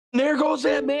There goes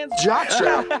that man's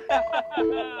jockstrap.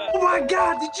 Oh my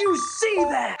God, did you see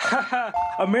that?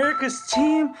 America's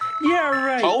team? Yeah,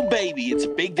 right. Oh, baby, it's a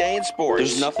big day in sports.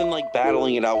 There's nothing like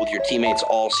battling it out with your teammates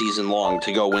all season long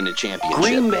to go win a championship.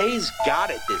 Green Bay's got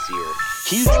it this year.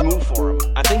 Huge move for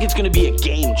them. I think it's going to be a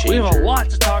game changer. We have a lot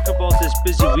to talk about this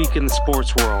busy week in the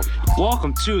sports world.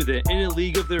 Welcome to the In a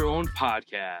League of Their Own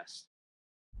podcast.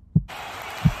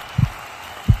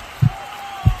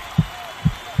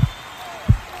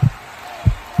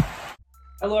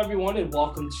 Hello, everyone, and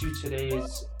welcome to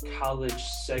today's college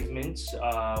segment,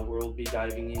 where we'll be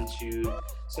diving into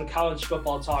some college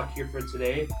football talk here for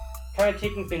today. Kind of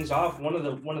kicking things off, one of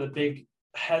the big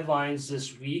headlines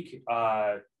this week,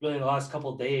 really in the last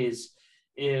couple of days,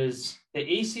 is the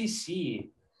ACC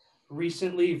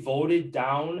recently voted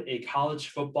down a college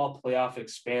football playoff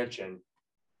expansion,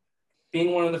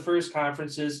 being one of the first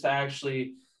conferences to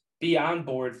actually be on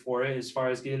board for it as far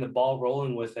as getting the ball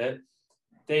rolling with it.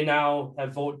 They now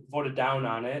have voted down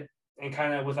on it, and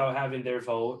kind of without having their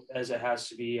vote, as it has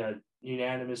to be a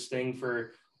unanimous thing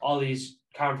for all these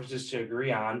conferences to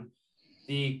agree on.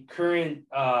 The current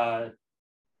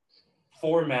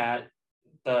format,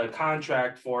 the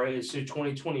contract for it is to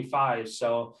 2025.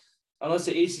 So unless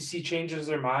the ACC changes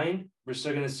their mind, we're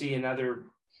still going to see another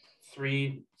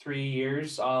three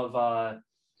years of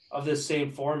this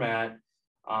same format.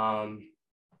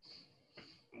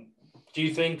 Do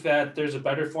you think that there's a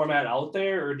better format out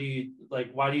there, or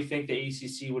why do you think the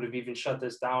ACC would have even shut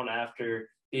this down after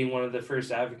being one of the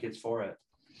first advocates for it?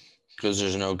 Because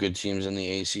there's no good teams in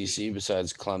the ACC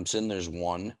besides Clemson. There's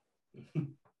one.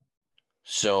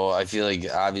 So I feel like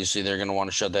obviously they're going to want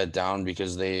to shut that down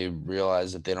because they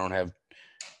realize that they don't have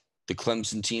the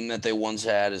Clemson team that they once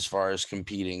had as far as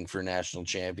competing for national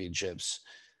championships,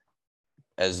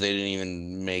 as they didn't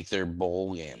even make their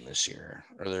bowl game this year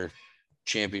or their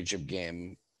championship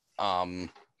game. I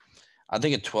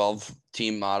think a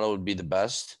 12-team model would be the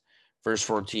best. First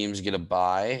 4 teams get a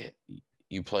bye.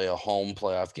 You play a home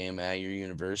playoff game at your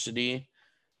university,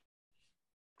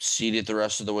 seed it the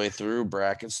rest of the way through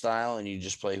bracket style, and you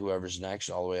just play whoever's next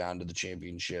all the way on to the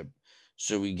championship.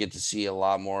 So we get to see a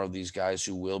lot more of these guys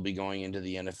who will be going into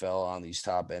the NFL on these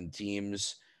top end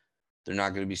teams. They're not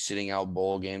going to be sitting out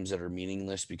bowl games that are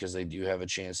meaningless because they do have a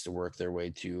chance to work their way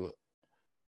to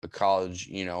a college,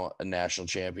 a national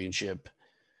championship.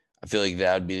 I feel like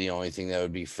that would be the only thing that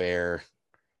would be fair,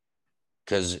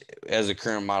 because as the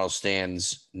current model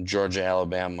stands, Georgia,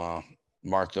 Alabama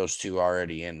mark those two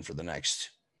already in for the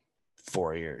next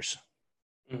 4 years.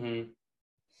 Mm-hmm.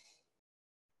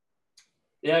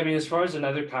 Yeah, as far as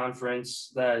another conference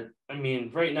that,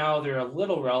 right now they're a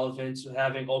little relevant to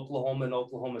having Oklahoma and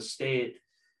Oklahoma State,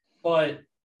 but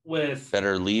with that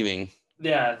are leaving.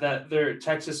 Yeah, that they're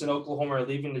Texas and Oklahoma are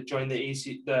leaving to join the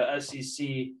SEC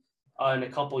in a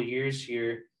couple of years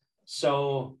here.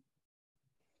 So,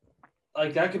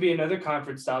 that could be another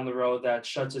conference down the road that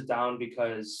shuts it down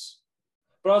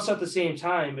but also at the same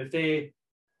time, if they'd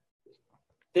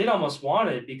almost want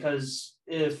it, because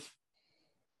if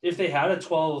they had a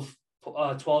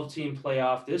 12-team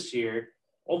playoff this year,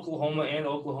 Oklahoma and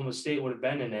Oklahoma State would have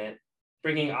been in it,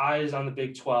 bringing eyes on the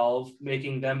Big 12,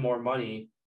 making them more money.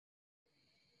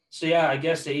 So, yeah, I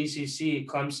guess the ACC,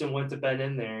 Clemson wouldn't have been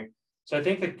in there. So I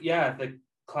think the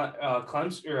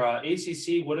Clemson or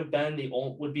ACC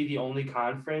would be the only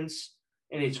conference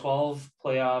in a 12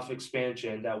 playoff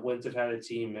expansion that wouldn't have had a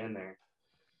team in there.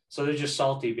 So they're just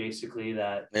salty, basically.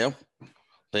 That. Yep,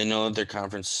 they know that their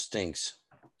conference stinks.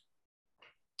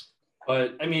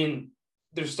 But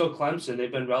they're still Clemson. They've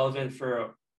been relevant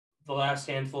for the last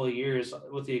handful of years,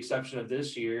 with the exception of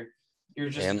this year. You're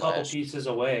just a couple pieces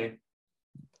away.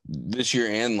 This year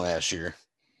and last year.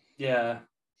 Yeah.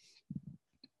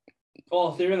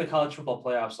 Well, they were in the college football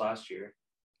playoffs last year,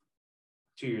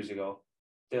 2 years ago.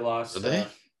 They lost. Did they?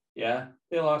 Yeah,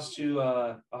 they lost to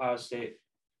Ohio State.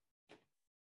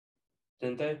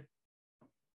 Didn't they?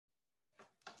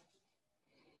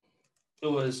 It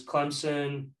was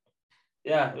Clemson.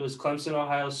 Yeah, it was Clemson,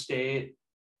 Ohio State,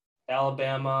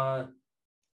 Alabama.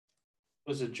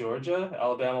 Was it Georgia?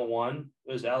 Alabama won.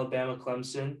 It was Alabama,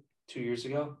 Clemson 2 years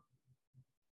ago.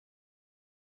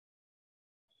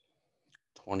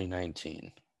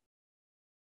 2019.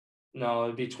 No,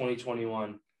 it'd be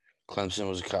 2021. Clemson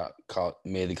was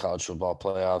made the college football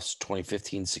playoffs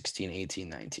 2015, 16, 18,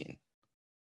 19.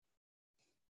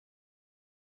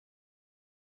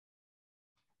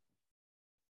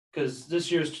 Because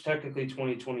this year's technically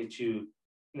 2022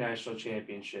 national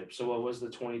championship. So what was the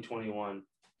 2021?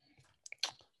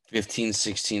 15,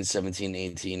 16, 17,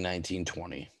 18, 19,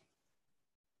 20.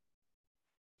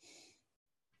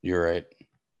 You're right.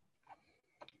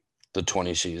 The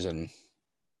 20 season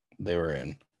they were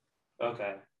in.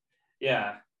 Okay.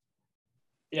 Yeah.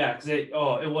 Yeah, because it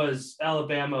was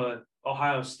Alabama,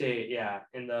 Ohio State,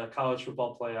 in the college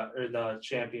football playoff or the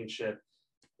championship.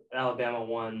 Alabama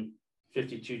won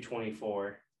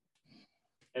 52-24.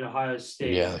 And Ohio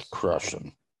State. Yeah, they crushed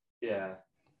them. Yeah.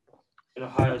 And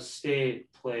Ohio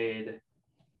State played.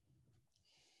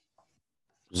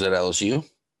 Was that LSU?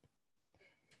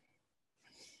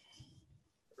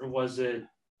 Or was it?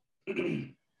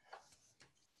 Because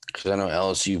I know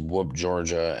LSU whooped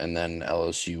Georgia, and then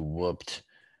LSU whooped.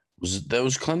 Was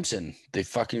Clemson? They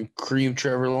fucking creamed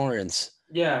Trevor Lawrence.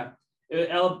 Yeah. It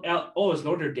was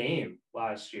Notre Dame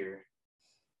last year.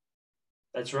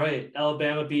 That's right.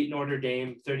 Alabama beat Notre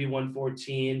Dame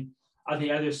 31-14. On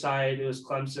the other side, it was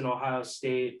Clemson, Ohio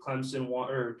State.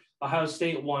 Ohio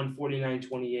State won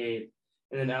 49-28,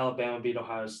 and then Alabama beat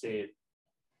Ohio State.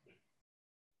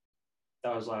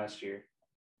 That was last year.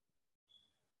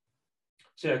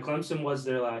 So yeah, Clemson was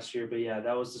there last year, but yeah,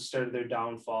 that was the start of their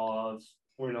downfall of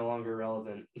we're no longer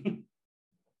relevant.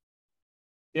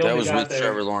 That was with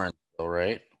Trevor Lawrence, though,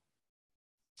 right?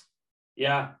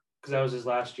 Yeah, because that was his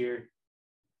last year.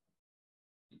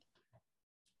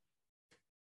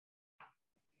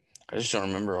 I just don't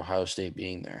remember Ohio State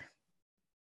being there.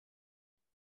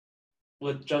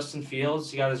 With Justin Fields,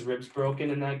 he got his ribs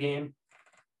broken in that game.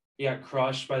 He got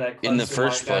crushed by that Clemson in the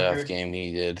first linebacker. playoff game,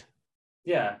 he did.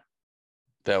 Yeah.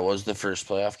 That was the first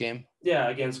playoff game? Yeah,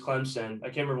 against Clemson. I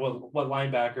can't remember what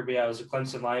linebacker, but yeah, it was a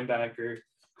Clemson linebacker.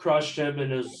 Crushed him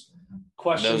and his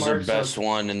question marks. That was their best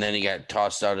one, and then he got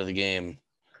tossed out of the game.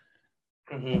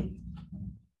 Mm-hmm.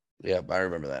 Yep, I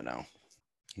remember that now.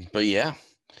 But yeah,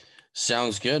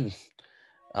 sounds good.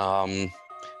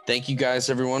 Thank you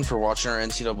guys, everyone, for watching our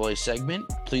NCAA segment.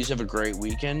 Please have a great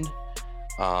weekend.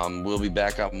 We'll be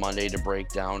back on Monday to break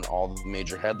down all the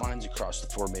major headlines across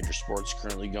the 4 major sports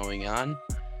currently going on.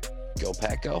 Go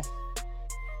Pack Go.